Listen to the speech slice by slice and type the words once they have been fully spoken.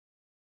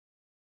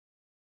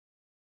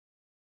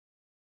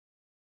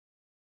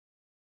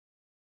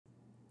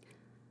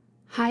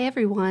Hi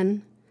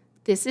everyone,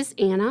 this is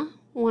Anna,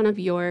 one of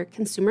your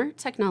consumer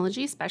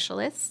technology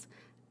specialists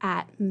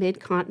at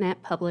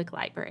Mid-Continent Public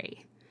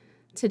Library.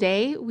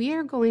 Today we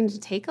are going to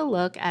take a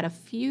look at a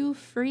few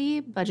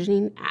free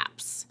budgeting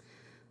apps.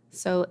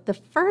 So the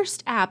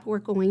first app we're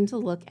going to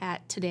look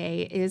at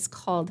today is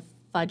called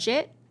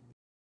Fudget.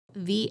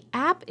 The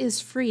app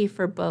is free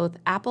for both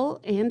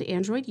Apple and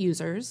Android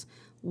users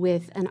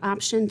with an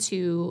option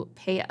to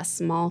pay a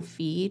small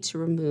fee to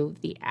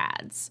remove the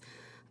ads.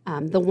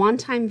 The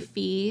one-time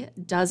fee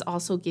does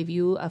also give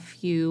you a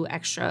few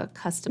extra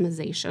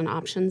customization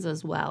options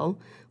as well,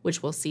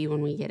 which we'll see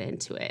when we get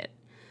into it.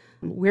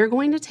 We're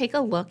going to take a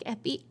look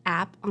at the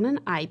app on an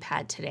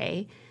iPad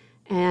today,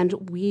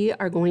 and we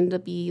are going to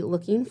be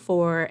looking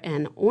for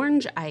an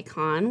orange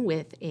icon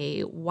with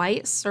a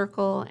white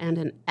circle and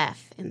an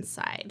F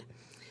inside.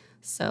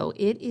 So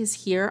it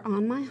is here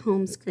on my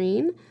home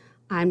screen.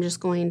 I'm just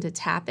going to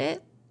tap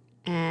it,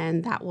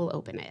 and that will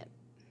open it.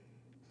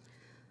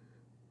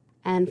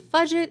 And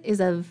Fudget is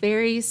a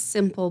very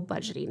simple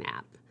budgeting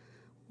app.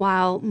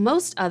 While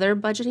most other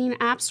budgeting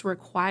apps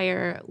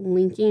require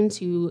linking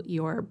to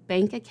your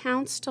bank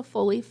accounts to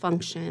fully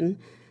function,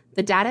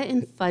 the data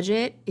in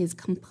Fudget is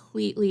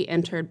completely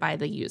entered by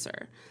the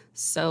user.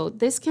 So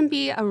this can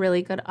be a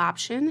really good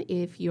option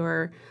if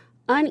you're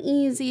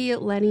uneasy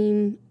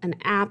letting an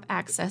app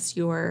access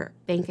your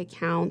bank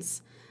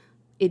accounts.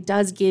 It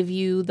does give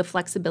you the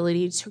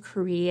flexibility to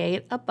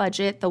create a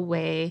budget the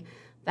way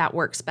that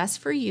works best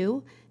for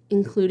you,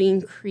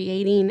 including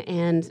creating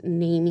and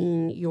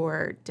naming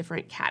your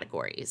different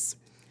categories.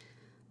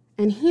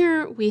 And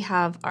here we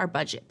have our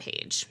budget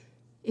page.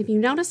 If you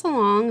notice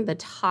along the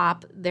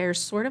top, there's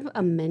sort of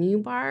a menu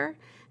bar,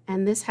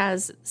 and this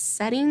has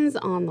settings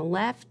on the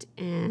left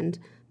and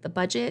the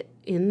budget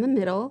in the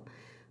middle,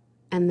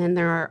 and then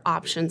there are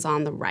options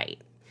on the right.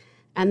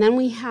 And then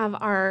we have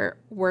our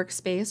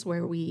workspace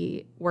where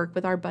we work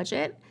with our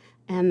budget,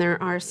 and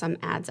there are some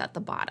ads at the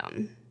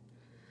bottom.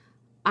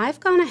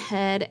 I've gone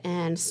ahead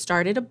and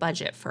started a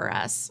budget for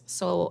us.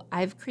 So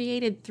I've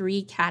created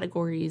 3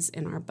 categories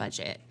in our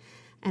budget,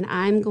 and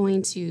I'm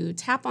going to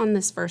tap on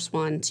this first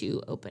one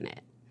to open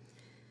it.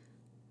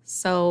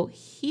 So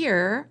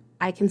here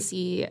I can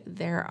see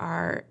there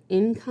are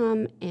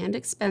income and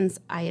expense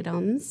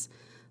items.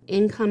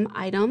 Income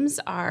items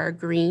are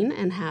green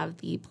and have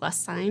the plus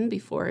sign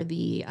before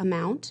the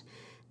amount,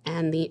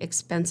 and the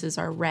expenses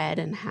are red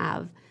and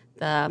have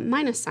the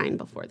minus sign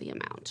before the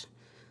amount.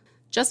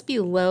 Just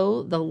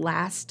below the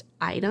last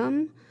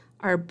item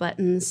are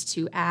buttons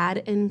to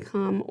add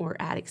income or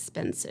add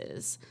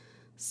expenses.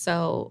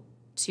 So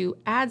to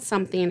add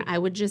something, I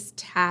would just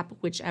tap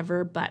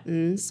whichever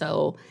button,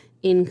 so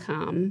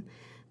income,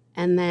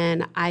 and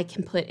then I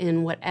can put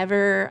in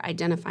whatever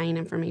identifying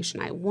information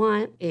I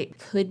want. It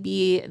could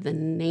be the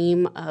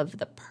name of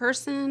the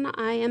person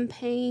I am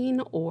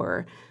paying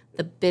or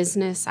the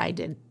business I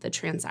did the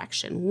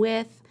transaction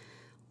with,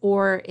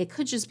 or it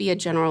could just be a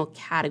general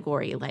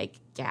category like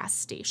gas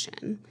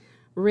station.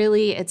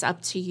 Really, it's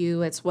up to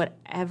you. It's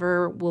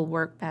whatever will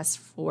work best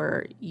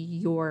for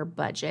your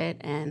budget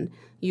and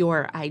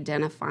your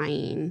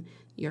identifying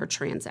your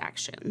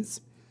transactions.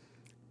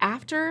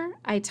 After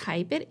I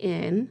type it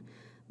in,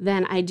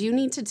 then I do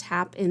need to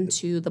tap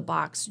into the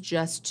box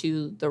just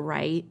to the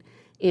right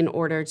in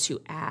order to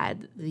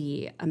add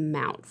the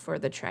amount for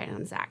the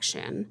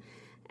transaction.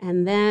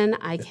 And then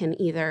I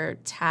can either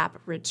tap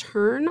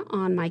return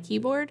on my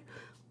keyboard,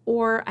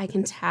 or I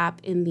can tap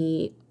in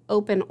the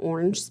open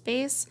orange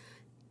space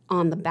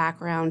on the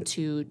background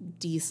to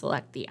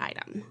deselect the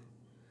item.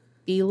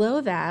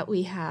 Below that,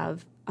 we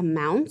have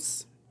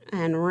amounts.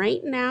 And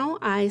right now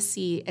I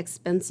see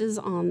expenses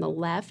on the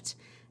left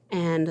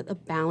and the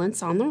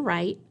balance on the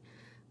right.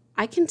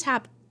 I can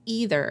tap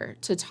either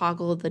to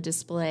toggle the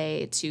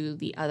display to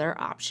the other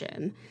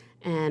option.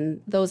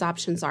 And those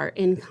options are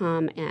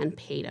income and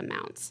paid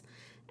amounts.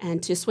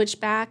 And to switch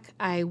back,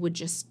 I would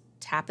just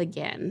tap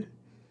again.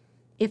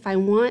 If I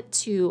want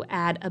to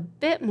add a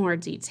bit more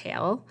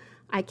detail,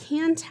 I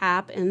can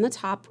tap in the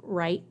top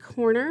right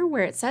corner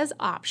where it says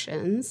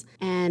options,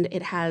 and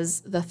it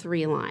has the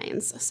 3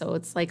 lines. So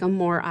it's like a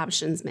more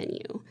options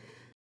menu.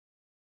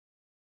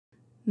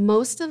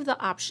 Most of the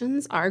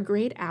options are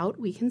grayed out,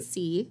 we can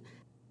see.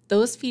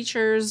 Those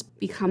features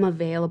become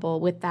available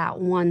with that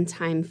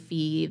one-time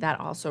fee that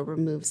also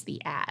removes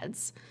the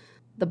ads.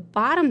 The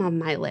bottom of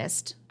my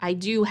list, I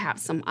do have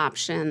some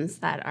options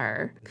that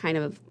are kind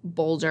of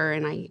bolder,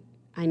 and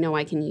I know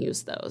I can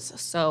use those.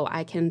 So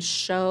I can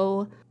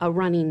show a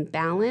running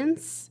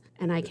balance,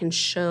 and I can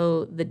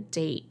show the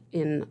date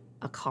in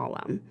a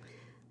column.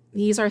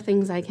 These are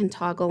things I can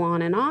toggle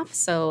on and off.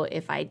 So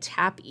if I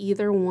tap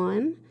either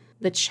one,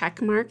 the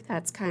check mark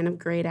that's kind of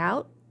grayed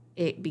out,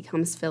 it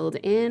becomes filled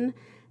in.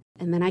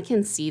 And then I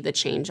can see the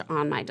change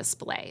on my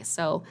display.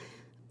 So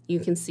you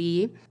can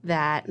see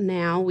that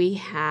now we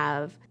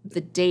have the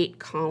date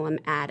column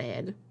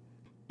added.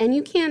 And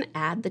you can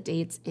add the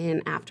dates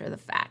in after the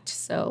fact.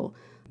 So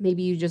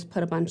maybe you just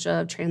put a bunch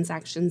of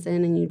transactions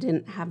in and you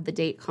didn't have the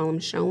date column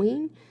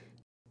showing.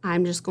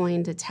 I'm just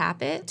going to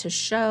tap it to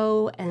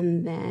show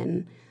and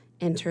then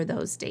enter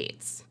those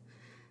dates.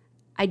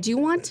 I do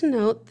want to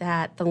note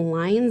that the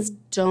lines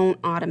don't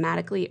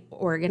automatically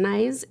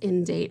organize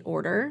in date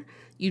order.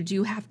 You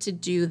do have to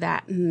do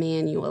that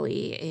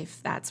manually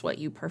if that's what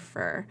you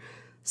prefer.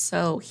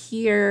 So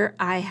here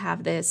I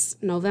have this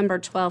November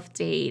 12th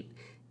date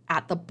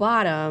at the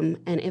bottom,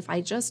 and if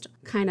I just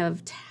kind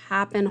of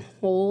tap and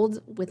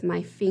hold with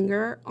my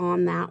finger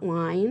on that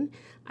line,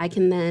 I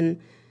can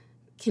then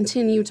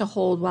continue to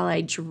hold while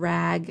I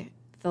drag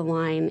the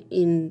line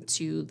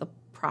into the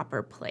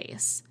proper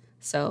place.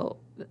 So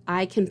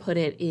I can put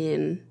it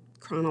in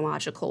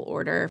chronological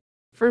order.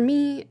 For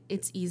me,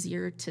 it's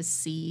easier to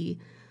see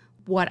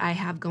what I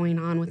have going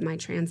on with my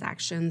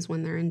transactions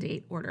when they're in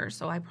date order,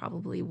 so I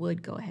probably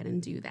would go ahead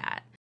and do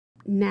that.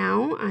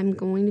 Now I'm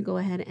going to go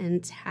ahead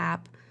and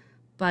tap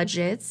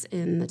budgets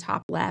in the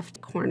top left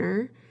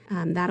corner.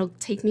 That'll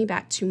take me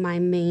back to my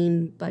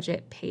main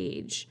budget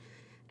page.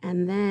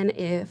 And then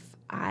if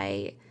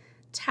I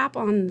tap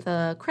on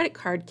the credit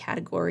card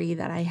category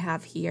that I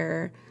have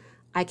here,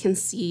 I can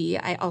see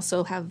I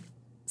also have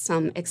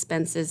some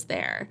expenses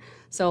there.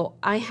 So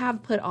I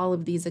have put all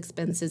of these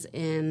expenses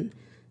in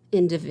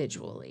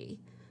individually.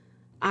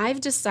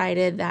 I've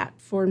decided that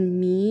for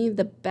me,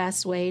 the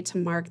best way to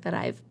mark that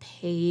I've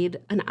paid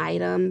an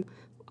item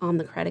on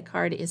the credit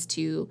card is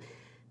to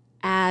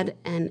add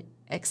an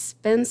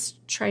expense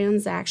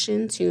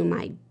transaction to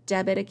my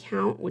debit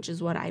account, which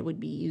is what I would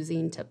be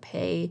using to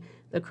pay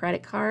the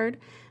credit card,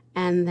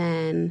 and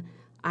then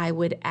I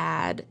would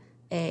add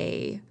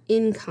a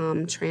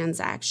income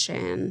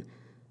transaction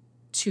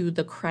to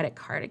the credit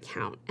card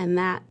account, and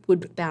that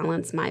would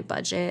balance my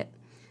budget.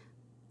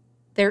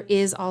 There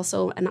is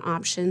also an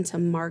option to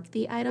mark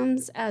the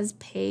items as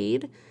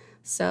paid.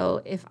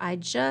 So if I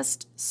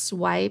just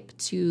swipe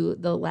to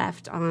the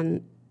left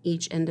on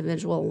each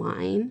individual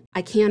line,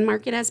 I can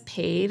mark it as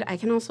paid. I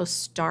can also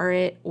star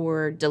it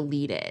or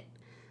delete it.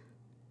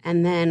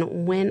 And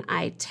then when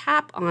I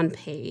tap on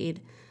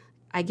paid,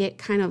 I get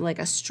kind of like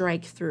a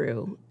strike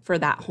through for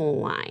that whole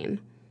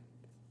line.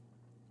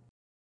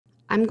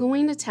 I'm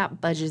going to tap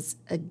budgets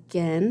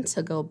again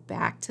to go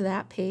back to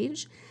that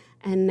page.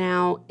 And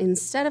now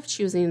instead of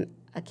choosing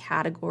a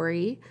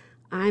category,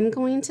 I'm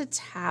going to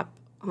tap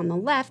on the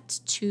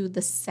left to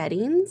the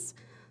settings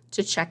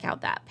to check out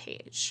that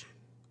page.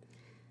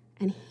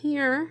 And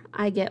here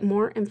I get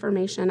more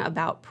information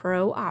about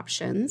pro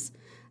options.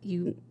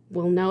 You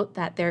will note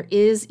that there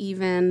is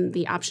even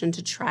the option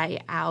to try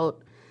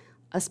out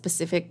a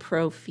specific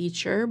pro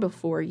feature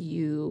before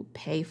you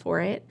pay for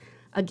it.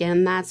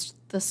 Again, that's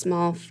the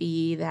small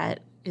fee that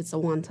it's a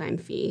one-time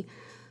fee.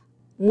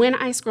 When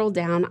I scroll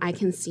down, I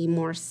can see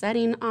more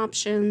setting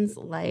options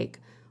like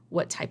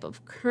what type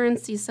of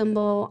currency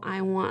symbol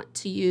I want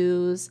to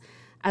use,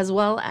 as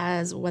well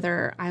as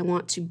whether I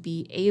want to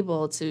be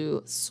able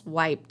to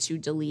swipe to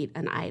delete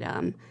an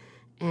item.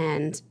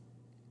 And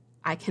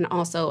I can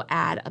also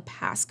add a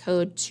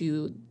passcode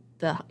to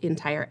the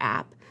entire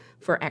app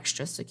for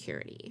extra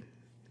security.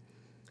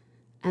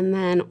 And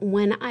then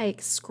when I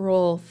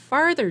scroll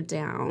farther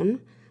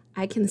down,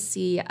 I can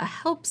see a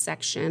help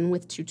section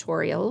with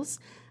tutorials,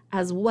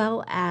 as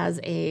well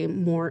as a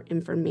more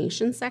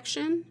information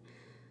section.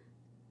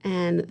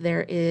 And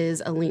there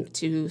is a link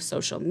to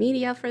social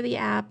media for the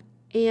app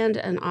and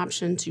an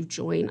option to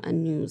join a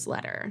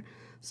newsletter.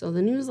 So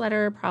the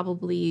newsletter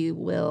probably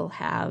will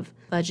have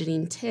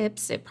budgeting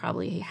tips. It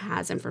probably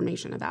has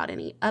information about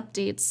any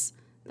updates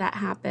that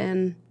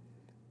happen,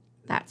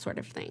 that sort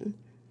of thing.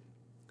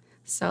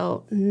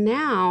 So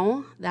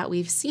now that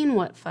we've seen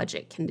what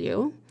Fudget can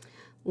do,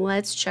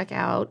 let's check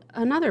out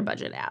another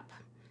budget app.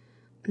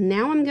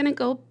 Now I'm going to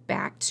go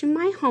back to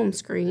my home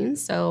screen.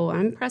 So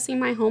I'm pressing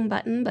my home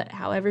button, but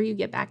however you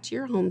get back to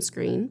your home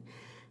screen.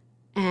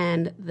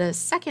 And the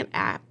second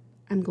app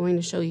I'm going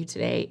to show you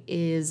today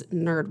is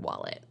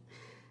NerdWallet.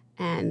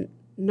 And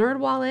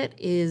NerdWallet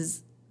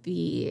is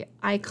the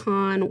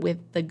icon with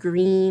the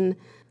green.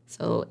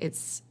 So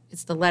it's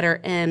the letter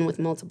N with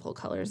multiple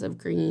colors of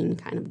green,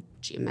 kind of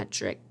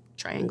geometric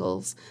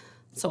triangles.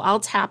 So I'll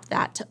tap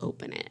that to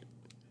open it.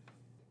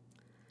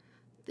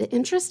 The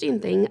interesting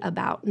thing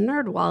about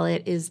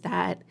NerdWallet is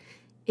that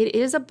it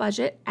is a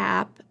budget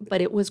app,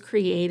 but it was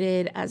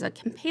created as a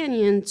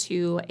companion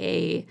to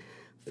a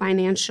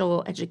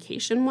financial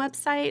education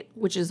website,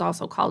 which is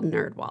also called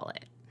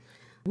NerdWallet.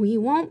 We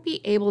won't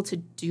be able to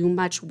do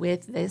much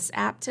with this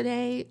app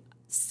today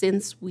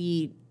since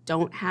we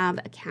don't have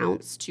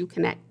accounts to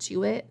connect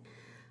to it,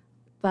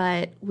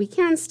 but we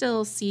can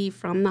still see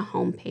from the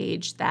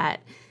homepage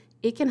that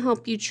it can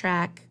help you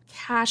track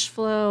cash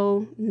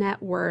flow,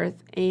 net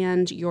worth,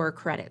 and your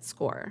credit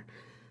score.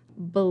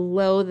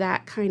 Below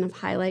that kind of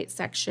highlight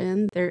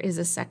section, there is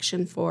a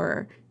section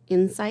for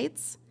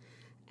insights.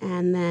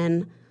 And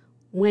then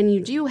when you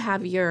do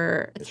have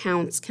your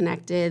accounts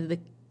connected,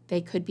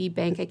 they could be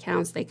bank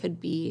accounts, they could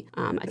be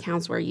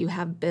accounts where you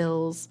have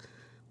bills.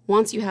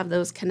 Once you have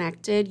those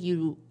connected,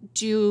 you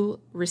do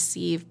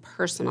receive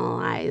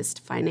personalized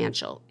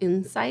financial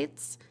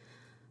insights.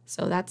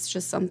 So that's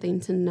just something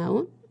to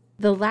note.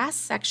 The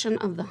last section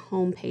of the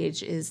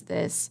homepage is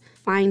this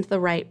Find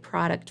the Right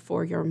Product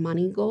for Your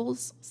Money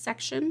Goals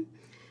section.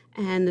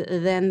 And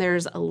then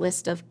there's a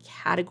list of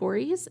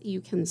categories.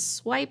 You can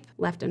swipe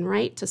left and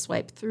right to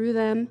swipe through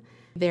them.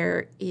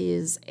 There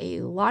is a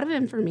lot of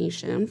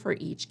information for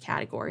each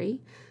category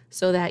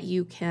so that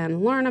you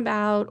can learn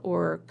about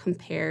or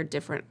compare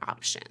different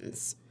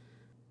options.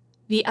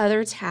 The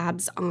other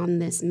tabs on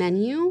this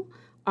menu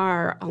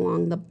are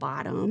along the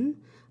bottom.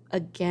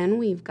 Again,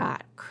 we've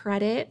got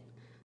credit,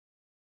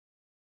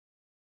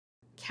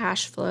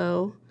 cash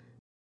flow,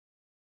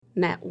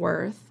 net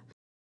worth.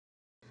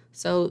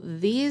 So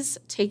these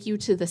take you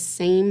to the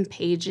same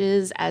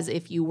pages as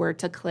if you were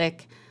to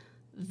click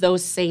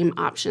those same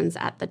options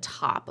at the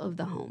top of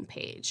the home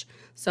page.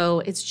 So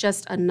it's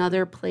just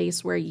another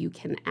place where you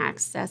can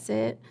access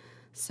it.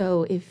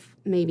 So if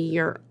maybe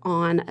you're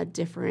on a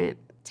different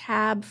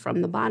tab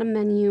from the bottom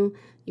menu,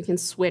 you can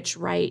switch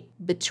right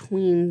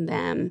between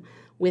them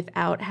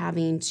without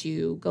having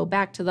to go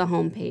back to the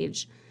home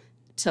page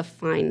to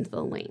find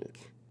the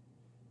link.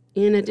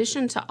 In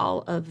addition to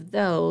all of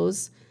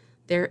those,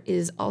 there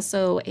is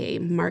also a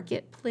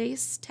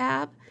marketplace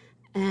tab,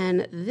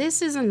 and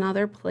this is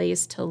another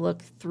place to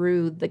look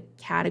through the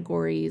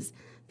categories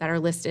that are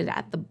listed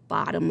at the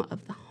bottom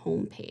of the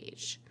home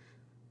page.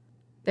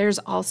 There's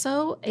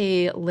also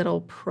a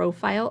little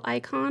profile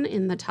icon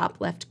in the top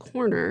left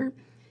corner.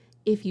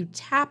 If you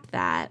tap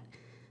that,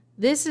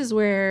 this is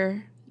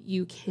where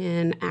you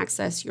can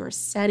access your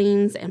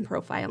settings and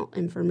profile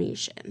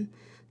information.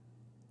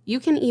 You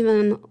can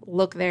even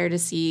look there to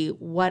see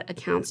what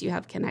accounts you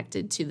have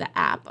connected to the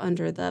app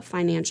under the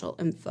financial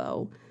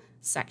info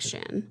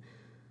section.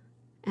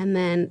 And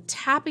then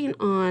tapping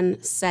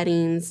on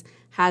settings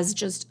has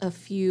just a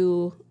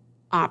few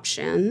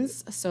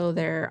options. So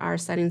there are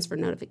settings for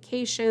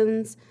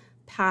notifications,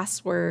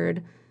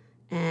 password,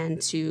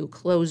 and to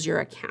close your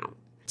account.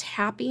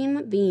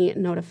 Tapping the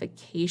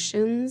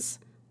notifications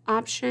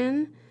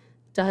option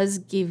does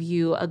give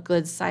you a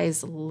good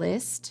size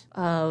list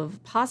of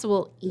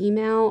possible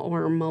email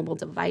or mobile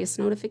device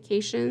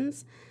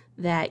notifications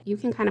that you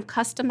can kind of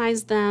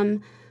customize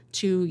them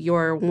to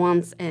your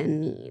wants and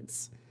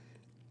needs.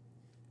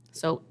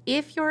 So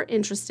if you're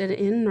interested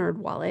in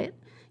NerdWallet,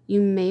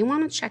 you may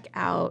want to check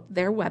out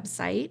their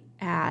website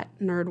at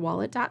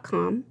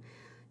nerdwallet.com.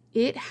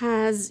 It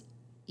has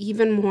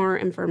even more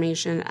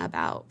information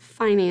about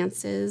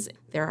finances.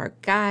 There are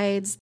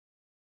guides.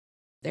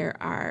 There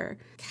are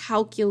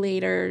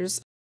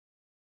calculators.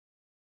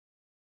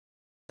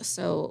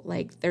 So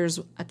there's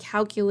a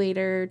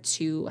calculator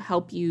to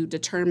help you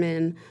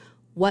determine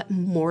what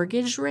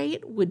mortgage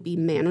rate would be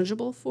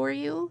manageable for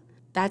you.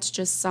 That's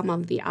just some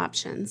of the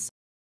options.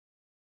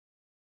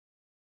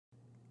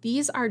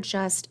 These are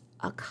just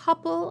a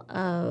couple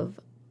of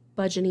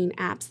budgeting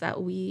apps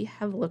that we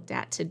have looked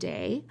at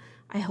today.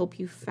 I hope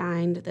you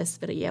find this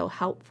video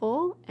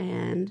helpful,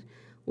 and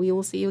we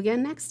will see you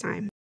again next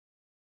time.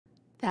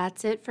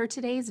 That's it for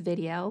today's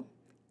video.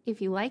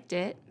 If you liked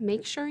it,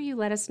 make sure you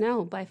let us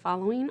know by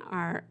following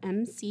our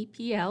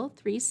MCPL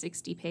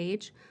 360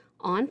 page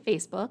on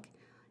Facebook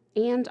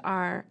and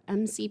our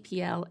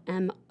MCPL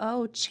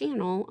MO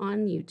channel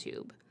on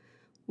YouTube.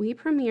 We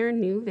premiere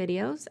new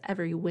videos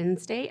every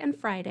Wednesday and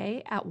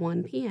Friday at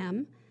 1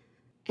 p.m.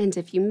 And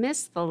if you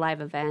missed the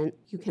live event,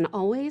 you can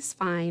always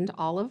find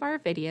all of our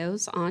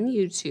videos on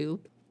YouTube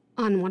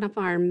on one of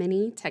our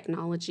many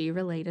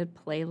technology-related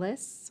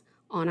playlists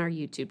on our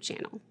YouTube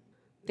channel.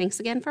 Thanks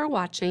again for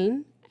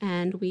watching,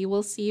 and we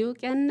will see you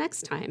again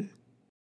next time.